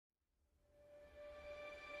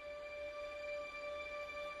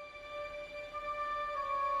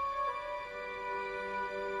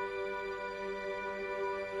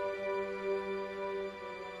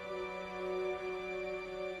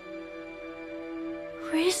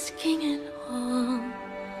risking it all,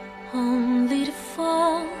 only to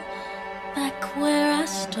fall back where I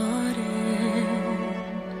started,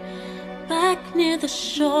 back near the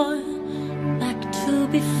shore, back to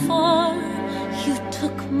before you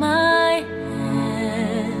took my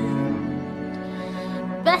hand.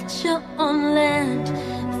 Betcha on land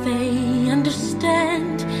they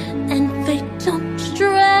understand, and they don't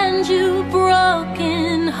strand you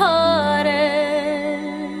broken hearted.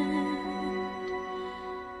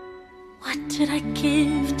 What did I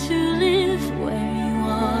give to live where you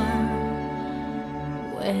are?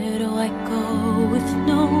 Where do I go with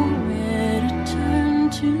nowhere to turn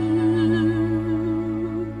to?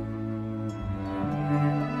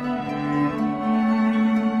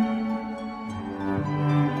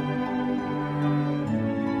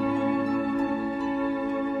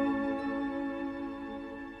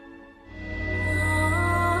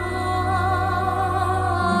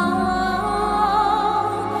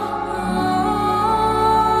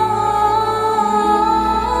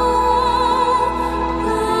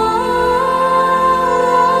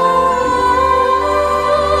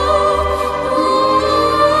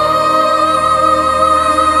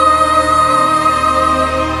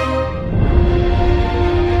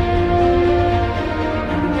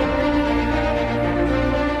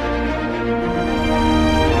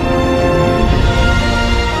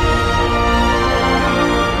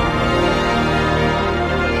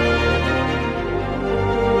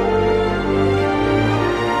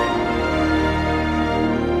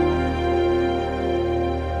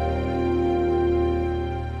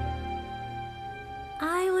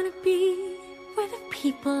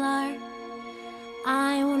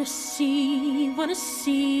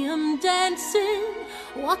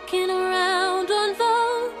 Walking around on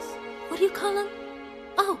those, what do you call them?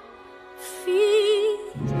 Oh, feet.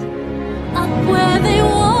 Up where they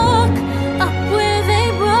walk, up where they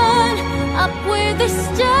run, up where they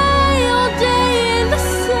stay all day in the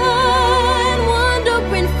sun,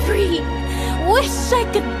 wandering free. Wish I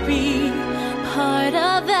could be part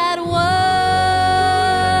of that world.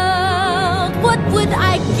 What would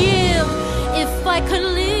I give if I could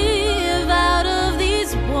live out of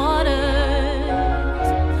these waters?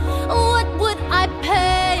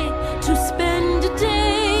 To spend a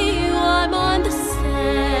day while I'm on the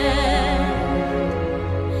sand.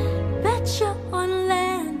 Betcha on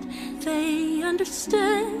land they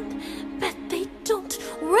understand, bet they don't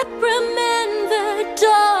reprimand their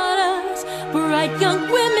daughters, bright young